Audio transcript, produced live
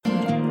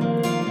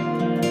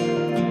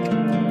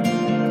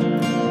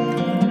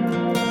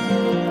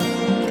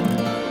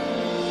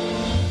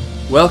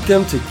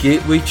Welcome to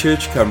Gateway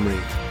Church Cymru,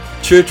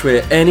 church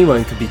where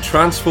anyone can be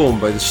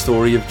transformed by the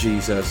story of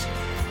Jesus.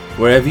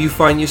 Wherever you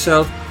find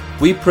yourself,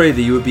 we pray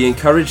that you would be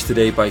encouraged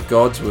today by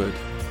God's word.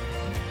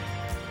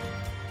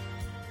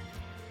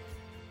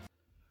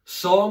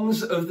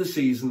 Songs of the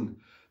Season.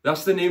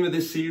 That's the name of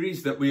this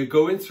series that we are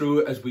going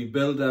through as we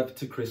build up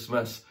to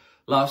Christmas.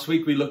 Last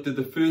week we looked at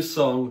the first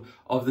song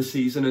of the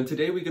season, and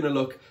today we're going to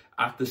look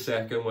at the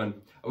second one.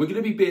 And we're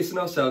going to be basing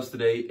ourselves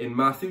today in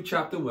Matthew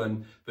chapter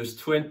 1, verse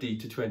 20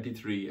 to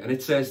 23. And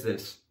it says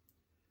this: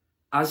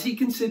 As he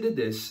considered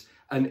this,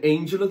 an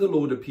angel of the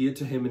Lord appeared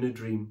to him in a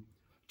dream.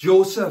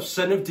 Joseph,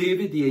 son of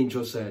David, the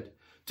angel said,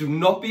 do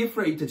not be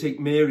afraid to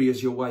take Mary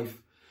as your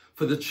wife,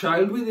 for the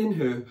child within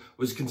her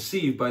was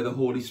conceived by the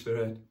Holy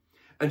Spirit.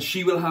 And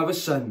she will have a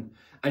son,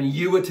 and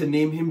you are to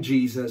name him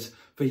Jesus,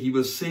 for he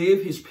will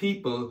save his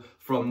people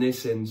from their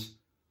sins.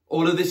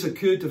 All of this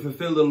occurred to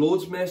fulfill the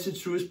Lord's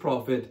message through his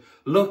prophet.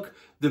 Look,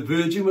 the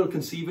virgin will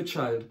conceive a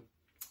child.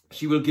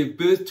 She will give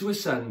birth to a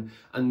son,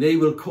 and they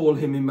will call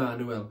him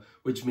Emmanuel,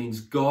 which means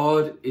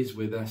God is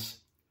with us.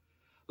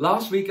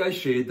 Last week I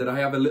shared that I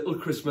have a little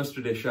Christmas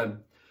tradition.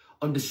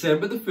 On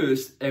December the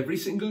 1st, every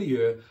single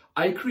year,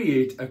 I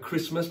create a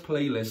Christmas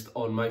playlist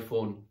on my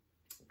phone.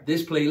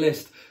 This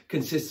playlist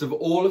consists of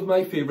all of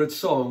my favourite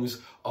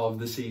songs of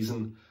the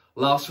season.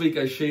 Last week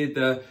I shared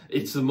that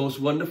It's the Most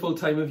Wonderful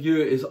Time of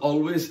Year is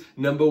always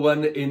number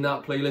one in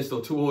that playlist,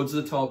 or towards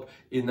the top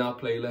in that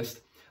playlist.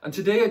 And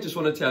today I just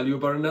want to tell you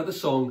about another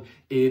song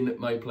in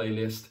my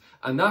playlist,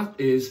 and that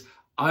is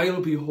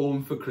I'll Be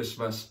Home for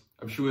Christmas.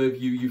 I'm sure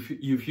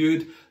you've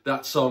heard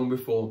that song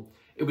before.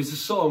 It was a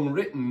song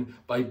written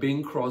by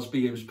Bing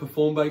Crosby. It was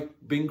performed by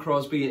Bing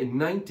Crosby in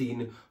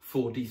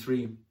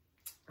 1943.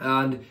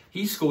 And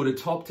he scored a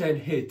top 10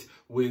 hit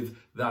with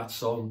that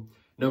song.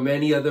 Now,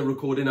 many other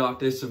recording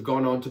artists have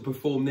gone on to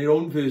perform their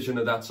own version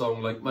of that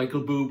song, like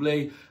Michael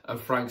Bublé and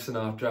Frank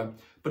Sinatra.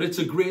 But it's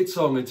a great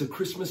song. It's a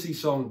Christmassy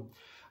song.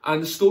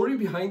 And the story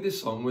behind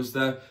this song was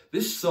that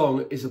this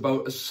song is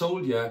about a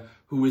soldier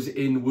who was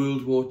in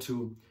World War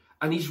II.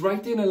 And he's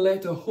writing a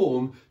letter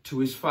home to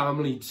his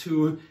family,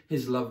 to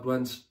his loved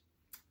ones.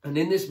 And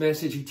in this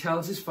message, he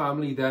tells his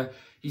family that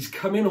he's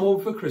coming home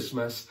for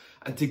Christmas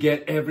and to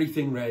get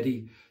everything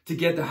ready, to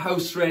get the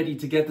house ready,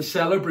 to get the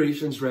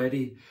celebrations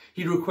ready.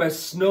 He requests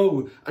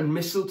snow and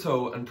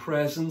mistletoe and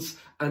presents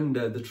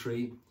under the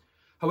tree.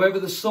 However,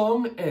 the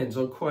song ends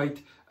on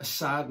quite a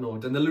sad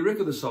note. And the lyric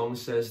of the song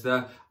says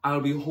that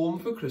I'll be home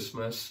for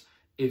Christmas,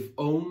 if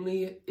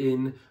only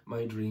in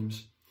my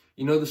dreams.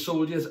 You know, the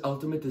soldier's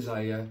ultimate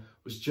desire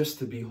was just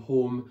to be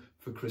home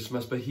for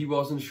Christmas, but he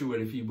wasn't sure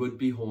if he would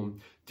be home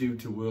due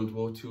to World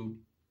War II.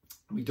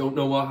 We don't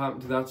know what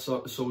happened to that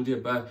soldier,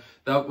 but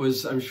that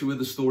was, I'm sure,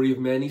 the story of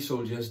many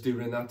soldiers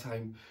during that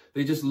time.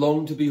 They just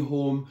longed to be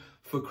home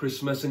for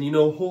Christmas. And you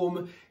know,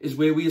 home is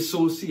where we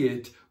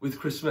associate with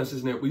Christmas,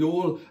 isn't it? We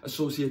all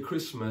associate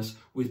Christmas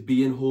with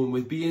being home,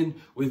 with being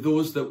with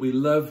those that we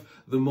love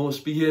the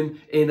most, being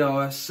in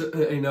our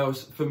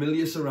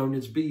familiar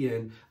surroundings,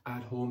 being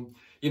at home.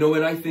 You know,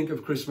 when I think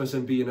of Christmas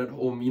and being at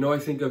home, you know, I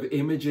think of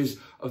images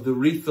of the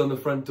wreath on the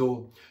front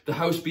door, the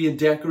house being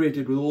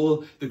decorated with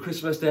all the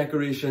Christmas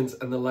decorations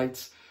and the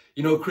lights.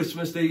 You know,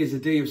 Christmas Day is a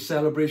day of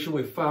celebration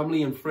where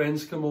family and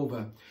friends come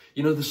over.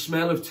 You know, the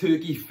smell of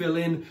turkey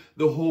filling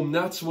the home.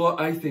 That's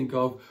what I think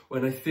of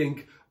when I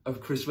think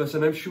of Christmas.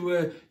 And I'm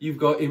sure you've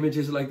got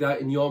images like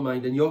that in your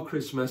mind, and your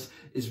Christmas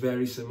is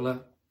very similar.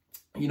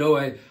 You know,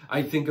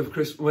 I think of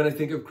when I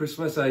think of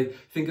Christmas, I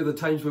think of the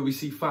times where we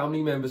see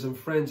family members and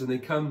friends and they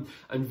come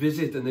and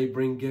visit and they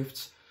bring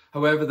gifts.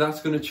 However,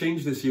 that's going to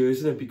change this year,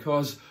 isn't it?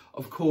 Because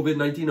of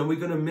COVID-19, and we're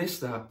going to miss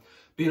that.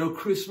 But you know,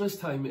 Christmas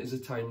time is a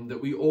time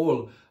that we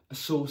all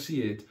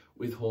associate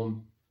with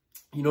home.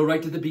 You know,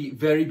 right at the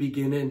very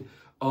beginning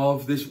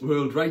of this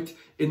world, right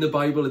in the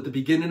Bible, at the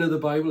beginning of the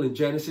Bible, in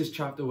Genesis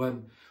chapter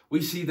 1,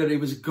 we see that it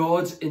was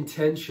God's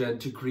intention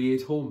to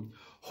create home.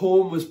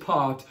 Home was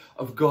part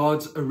of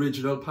God's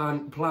original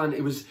plan.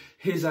 It was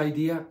his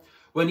idea.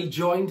 When he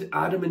joined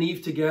Adam and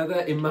Eve together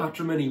in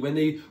matrimony, when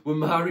they were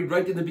married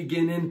right in the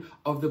beginning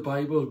of the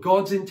Bible,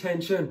 God's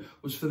intention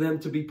was for them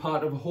to be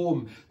part of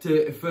home,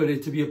 for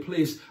it to be a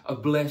place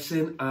of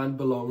blessing and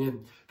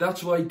belonging.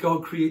 That's why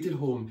God created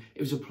home.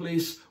 It was a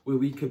place where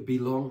we could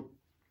belong.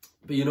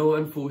 But you know,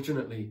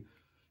 unfortunately,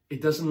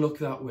 it doesn't look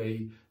that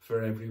way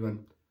for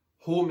everyone.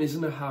 Home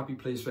isn't a happy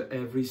place for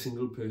every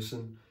single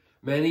person.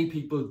 Many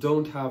people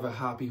don't have a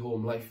happy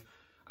home life.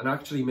 And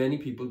actually, many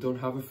people don't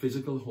have a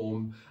physical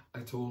home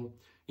at all.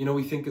 You know,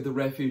 we think of the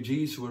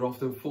refugees who are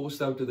often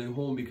forced out of their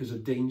home because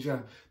of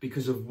danger,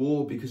 because of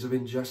war, because of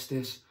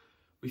injustice.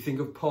 We think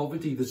of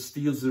poverty that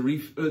steals the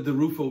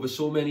roof over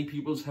so many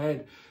people's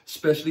head,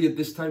 especially at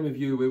this time of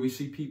year where we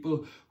see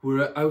people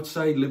who are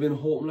outside living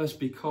homeless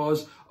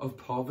because of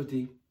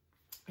poverty.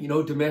 You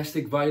know,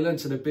 domestic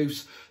violence and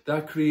abuse,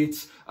 that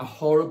creates a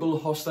horrible,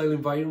 hostile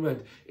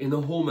environment in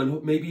the home.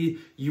 And maybe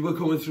you were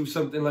going through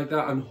something like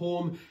that, and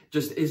home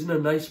just isn't a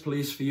nice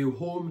place for you.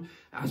 Home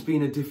has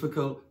been a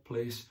difficult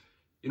place.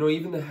 You know,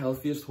 even the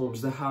healthiest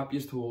homes, the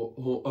happiest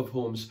of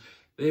homes,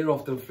 they're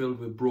often filled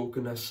with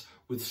brokenness,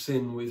 with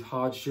sin, with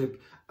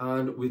hardship,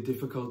 and with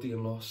difficulty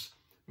and loss.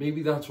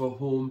 Maybe that's what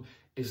home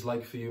is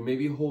like for you.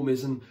 Maybe home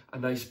isn't a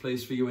nice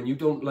place for you and you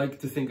don't like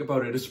to think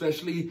about it,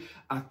 especially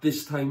at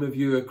this time of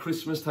year,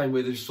 Christmas time,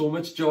 where there's so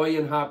much joy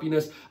and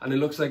happiness and it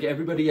looks like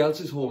everybody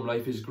else's home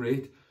life is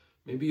great.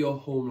 Maybe your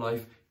home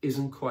life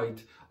isn't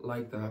quite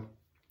like that.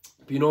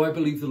 But you know, I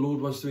believe the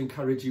Lord wants to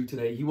encourage you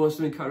today. He wants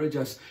to encourage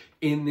us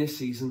in this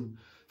season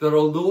that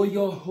although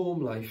your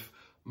home life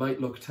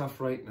might look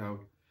tough right now,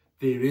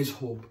 there is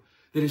hope.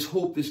 There is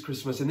hope this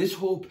Christmas, and this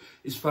hope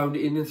is found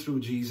in and through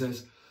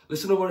Jesus.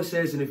 Listen to what it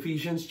says in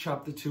Ephesians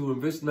chapter 2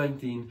 and verse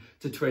 19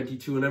 to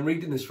 22, and I'm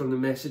reading this from the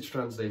Message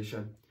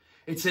translation.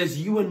 It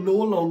says, "You are no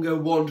longer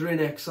wandering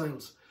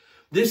exiles.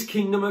 This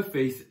kingdom of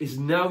faith is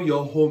now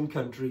your home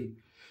country.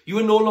 You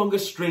are no longer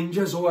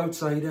strangers or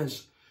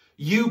outsiders.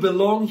 You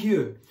belong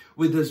here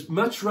with as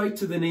much right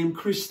to the name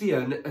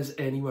Christian as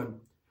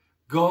anyone.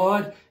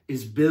 God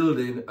is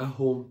building a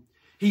home.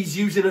 He's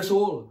using us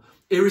all,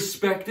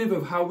 irrespective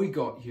of how we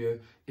got here,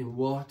 in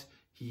what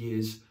he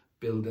is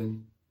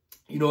building."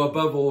 You know,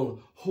 above all,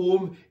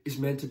 home is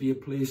meant to be a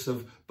place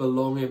of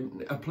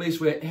belonging, a place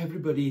where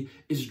everybody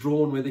is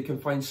drawn, where they can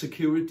find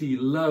security,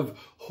 love,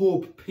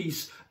 hope,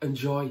 peace, and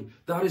joy.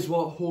 That is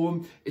what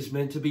home is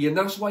meant to be. And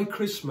that's why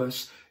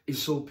Christmas is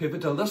so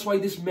pivotal. That's why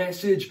this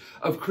message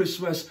of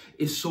Christmas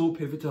is so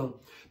pivotal.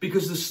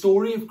 Because the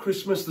story of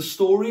Christmas, the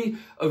story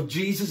of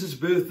Jesus'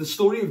 birth, the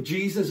story of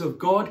Jesus, of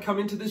God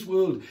coming to this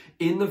world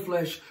in the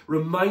flesh,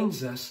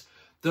 reminds us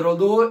that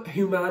although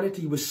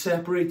humanity was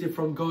separated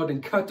from God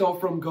and cut off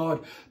from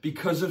God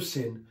because of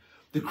sin,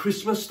 the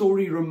Christmas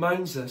story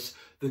reminds us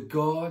that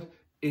God,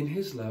 in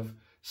his love,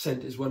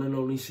 sent his one and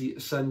only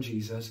son,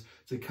 Jesus,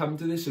 to come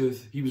to this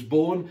earth. He was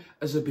born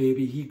as a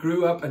baby. He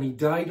grew up and he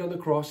died on the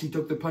cross. He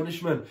took the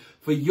punishment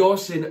for your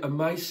sin and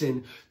my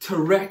sin to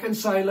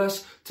reconcile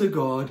us to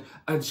God.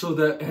 And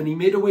he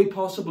made a way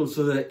possible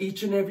so that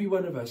each and every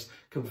one of us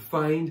can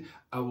find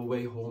our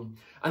way home.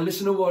 And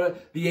listen to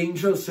what the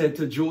angel said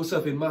to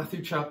Joseph in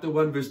Matthew chapter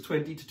 1, verse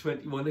 20 to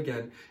 21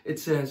 again. It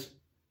says,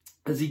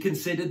 as he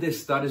considered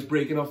this, that is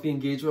breaking off the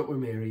engagement with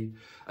Mary,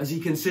 as he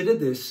considered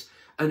this,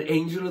 an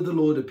angel of the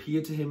Lord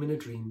appeared to him in a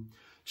dream.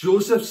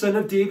 "Joseph, son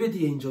of David,"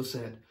 the angel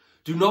said,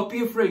 "do not be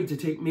afraid to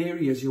take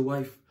Mary as your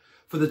wife,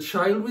 for the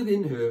child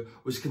within her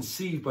was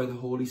conceived by the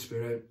Holy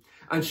Spirit,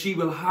 and she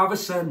will have a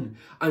son,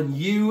 and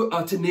you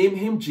are to name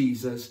him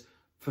Jesus,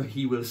 for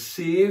he will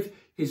save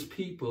his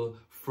people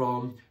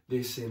from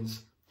their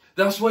sins."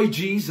 That's why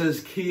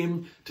Jesus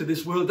came to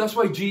this world. That's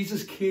why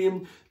Jesus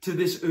came to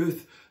this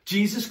earth.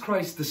 Jesus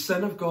Christ, the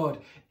Son of God,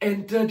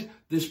 entered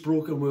this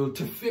broken world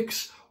to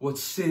fix what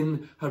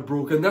sin had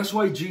broken. That's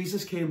why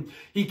Jesus came.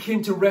 He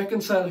came to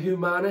reconcile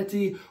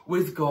humanity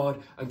with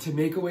God and to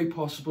make a way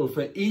possible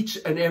for each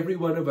and every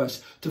one of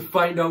us to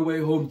find our way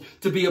home,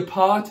 to be a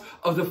part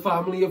of the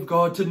family of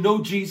God, to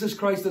know Jesus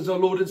Christ as our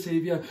Lord and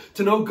Savior,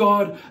 to know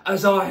God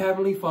as our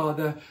Heavenly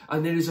Father.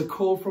 And there is a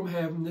call from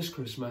heaven this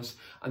Christmas,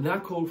 and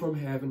that call from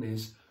heaven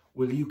is,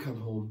 will you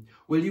come home?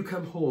 Will you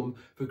come home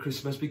for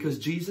Christmas? Because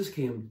Jesus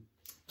came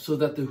so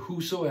that the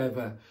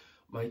whosoever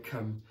might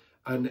come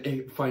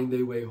and find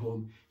their way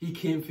home. He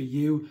came for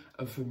you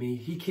and for me.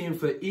 He came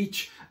for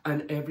each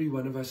and every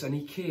one of us, and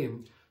he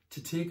came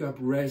to take up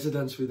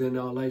residence within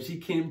our lives. He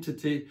came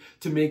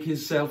to make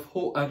himself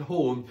at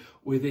home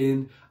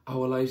within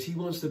our lives. He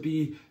wants to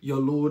be your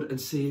Lord and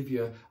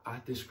Savior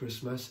at this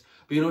Christmas.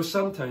 But you know,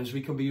 sometimes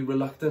we can be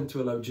reluctant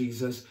to allow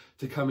Jesus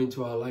to come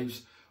into our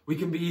lives. We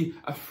can be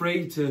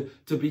afraid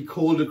to be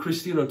called a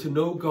Christian or to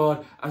know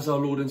God as our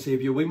Lord and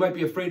Savior. We might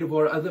be afraid of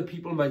what other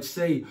people might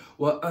say,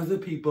 what other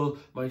people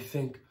might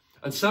think.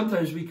 And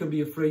sometimes we can be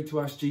afraid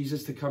to ask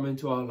Jesus to come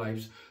into our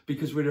lives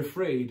because we're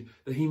afraid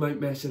that he might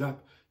mess it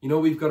up. You know,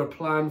 we've got a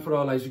plan for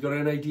our lives. We've got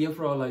an idea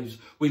for our lives.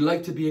 We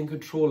like to be in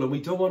control, and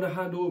we don't want to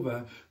hand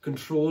over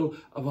control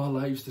of our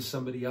lives to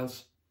somebody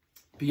else.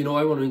 But you know,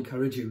 I want to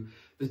encourage you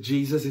that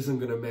Jesus isn't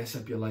going to mess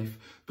up your life,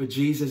 but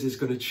Jesus is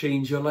going to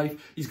change your life.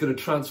 He's going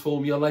to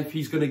transform your life.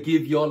 He's going to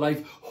give your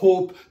life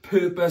hope,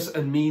 purpose,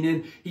 and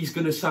meaning. He's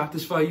going to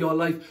satisfy your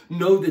life.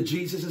 Know that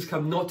Jesus has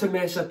come not to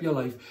mess up your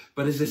life,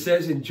 but as it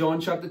says in John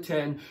chapter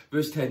 10,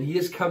 verse 10, he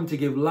has come to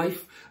give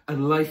life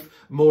and life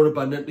more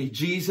abundantly.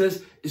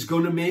 Jesus is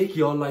going to make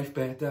your life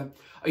better.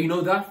 You know,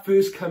 that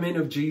first coming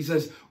of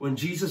Jesus, when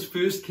Jesus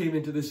first came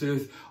into this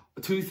earth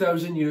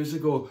 2,000 years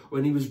ago,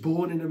 when he was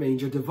born in a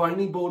manger,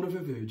 divinely born of a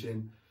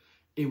virgin,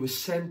 it was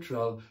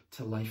central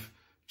to life.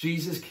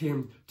 Jesus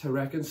came to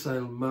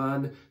reconcile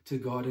man to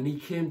God, and he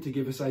came to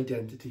give us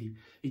identity.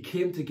 He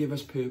came to give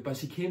us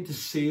purpose. He came to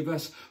save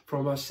us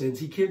from our sins.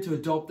 He came to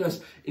adopt us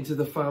into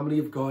the family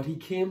of God. He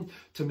came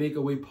to make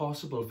a way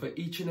possible for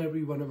each and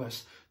every one of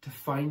us to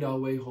find our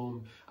way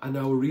home, and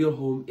our real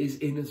home is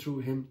in and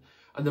through him.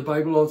 And the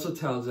Bible also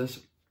tells us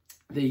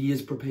that he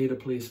has prepared a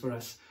place for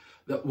us,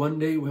 that one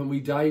day when we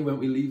die, when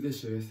we leave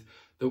this earth,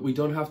 that we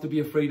don't have to be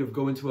afraid of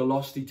going to a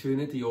lost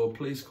eternity or a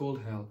place called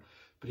hell,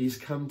 but he's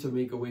come to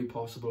make a way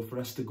possible for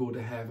us to go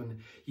to heaven.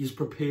 He's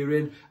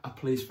preparing a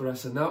place for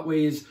us, and that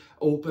way is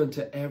open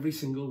to every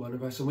single one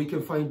of us. And we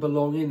can find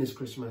belonging this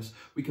Christmas.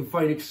 We can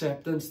find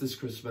acceptance this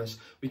Christmas.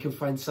 We can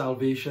find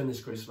salvation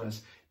this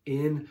Christmas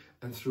in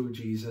and through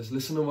Jesus.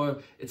 Listen to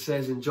what it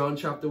says in John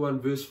chapter 1,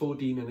 verse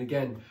 14, and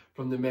again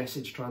from the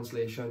Message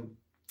translation.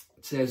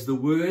 It says, "The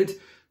Word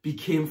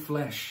became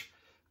flesh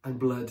and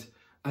blood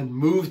and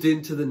moved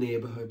into the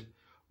neighborhood.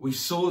 We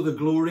saw the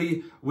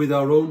glory with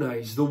our own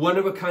eyes, the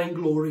one-of-a-kind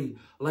glory,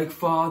 like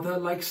Father,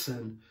 like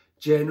Son,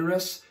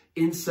 generous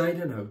inside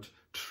and out,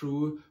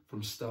 true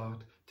from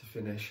start to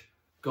finish."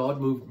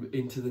 God moved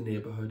into the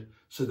neighborhood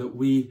so that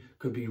we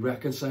could be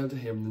reconciled to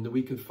him and that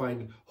we could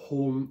find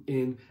home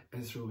in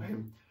and through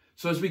him.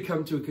 So as we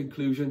come to a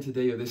conclusion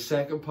today of the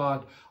second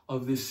part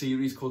of this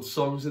series called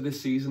Songs of the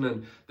Season,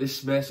 and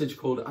this message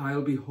called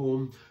I'll Be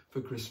Home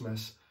for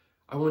Christmas,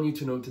 I want you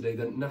to know today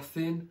that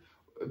nothing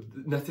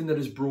that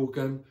is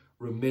broken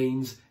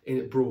remains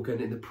broken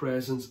in the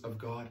presence of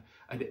God.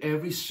 And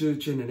every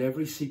searching and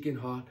every seeking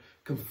heart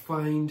can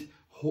find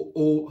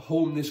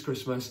home this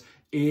Christmas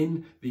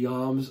in the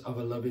arms of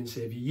a loving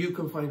Savior. You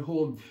can find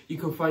home. You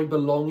can find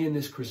belonging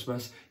this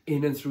Christmas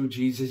in and through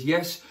Jesus.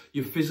 Yes,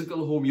 your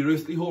physical home, your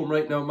earthly home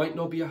right now might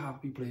not be a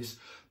happy place,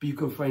 but you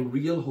can find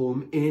real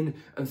home in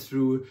and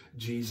through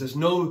Jesus.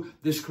 Know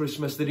this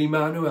Christmas that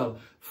Emmanuel,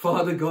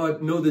 Father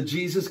God, know that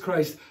Jesus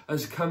Christ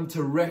has come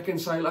to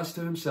reconcile us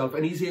to himself,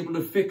 and he's able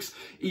to fix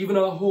even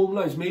our home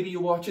lives. Maybe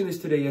you're watching this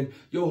today and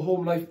your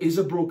home life is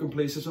a broken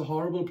place. It's a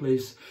horrible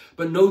place.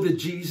 But know that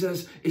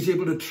Jesus is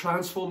able to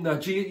transform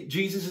that.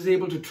 Jesus is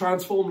able to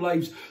transform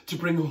lives, to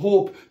bring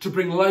hope, to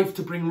bring life,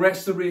 to bring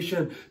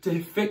restoration,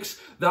 to fix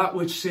that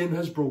which sin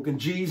has broken.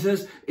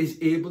 Jesus is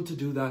able to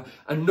do that.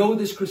 And know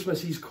this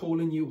Christmas he's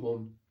calling you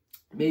home.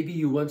 Maybe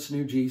you once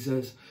knew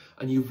Jesus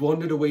and you've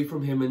wandered away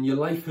from him, and your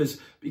life has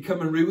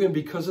become a ruin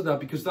because of that,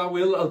 because that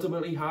will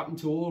ultimately happen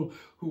to all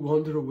who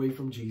wander away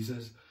from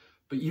Jesus.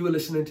 But you are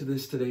listening to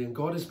this today and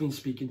God has been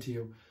speaking to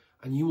you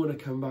and you want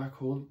to come back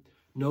home.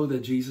 Know that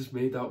Jesus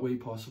made that way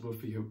possible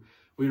for you.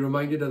 We're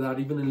reminded of that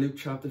even in Luke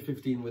chapter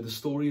 15 with the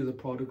story of the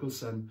prodigal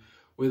son,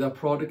 where that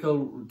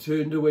prodigal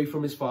turned away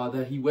from his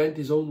father. He went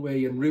his own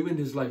way and ruined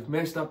his life,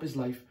 messed up his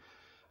life,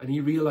 and he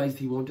realized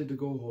he wanted to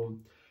go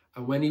home.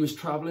 And when he was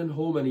traveling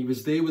home and he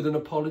was there with an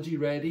apology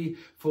ready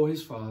for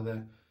his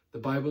father, the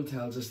Bible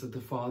tells us that the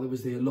father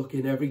was there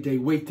looking every day,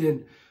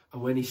 waiting.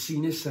 And when he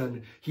seen his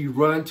son, he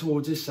ran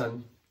towards his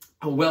son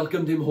and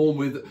welcomed him home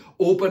with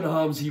open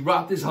arms. He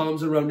wrapped his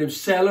arms around him,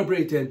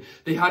 celebrating.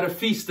 They had a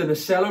feast and a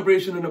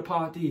celebration and a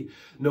party,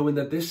 knowing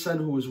that this son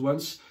who was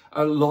once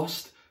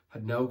lost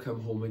had now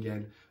come home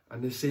again.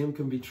 And the same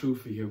can be true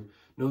for you.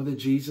 Know that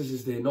Jesus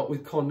is there, not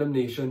with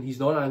condemnation. He's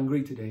not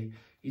angry today.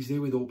 He's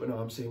there with open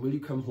arms saying, will you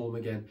come home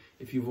again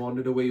if you've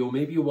wandered away? Or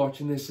maybe you're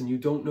watching this and you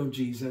don't know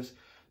Jesus.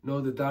 Know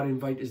that that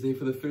invite is there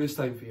for the first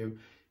time for you.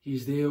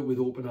 He's there with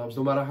open arms.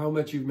 No matter how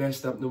much you've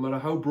messed up, no matter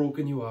how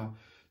broken you are,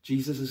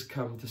 Jesus has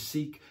come to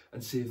seek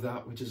and save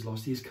that which is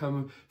lost. He's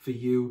come for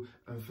you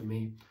and for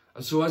me.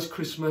 And so as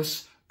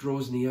Christmas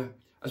draws near,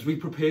 as we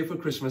prepare for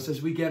Christmas,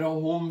 as we get our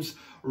homes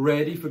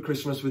ready for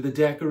Christmas with the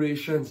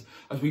decorations,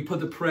 as we put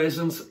the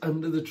presents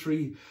under the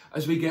tree,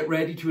 as we get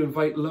ready to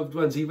invite loved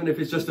ones, even if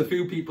it's just a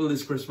few people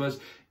this Christmas,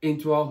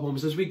 into our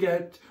homes, as we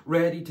get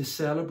ready to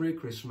celebrate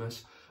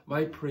Christmas,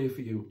 my prayer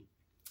for you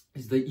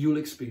is that you'll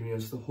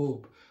experience the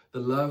hope,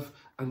 the love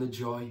and the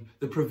joy,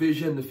 the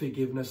provision, the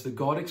forgiveness that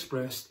God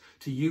expressed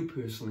to you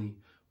personally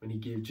when he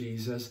gave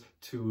Jesus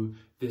to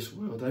this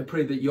world. I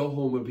pray that your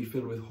home will be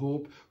filled with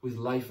hope, with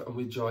life and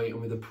with joy and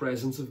with the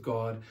presence of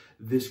God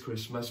this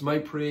Christmas. My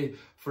prayer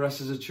for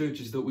us as a church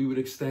is that we would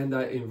extend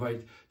that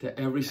invite to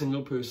every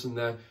single person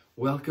there.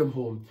 Welcome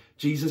home.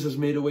 Jesus has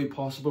made a way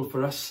possible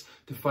for us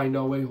to find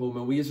our way home.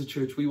 And we as a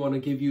church, we want to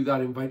give you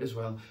that invite as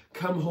well.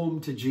 Come home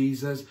to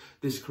Jesus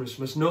this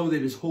Christmas. Know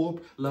there is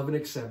hope, love and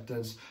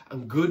acceptance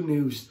and good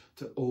news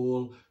to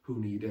all who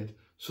need it.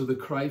 So the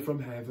cry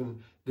from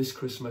heaven this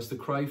Christmas, the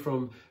cry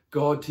from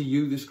God to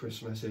you this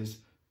Christmas is,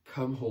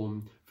 come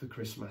home for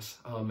Christmas.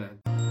 Amen.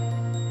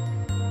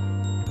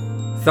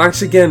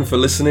 Thanks again for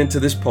listening to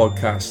this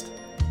podcast.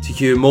 To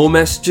hear more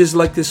messages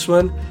like this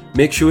one,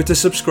 make sure to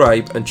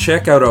subscribe and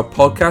check out our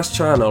podcast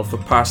channel for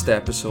past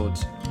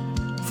episodes.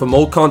 For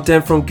more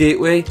content from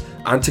Gateway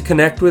and to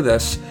connect with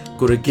us,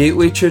 go to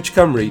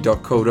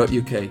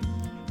gatewaychurchcumry.co.uk.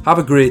 Have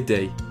a great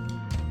day.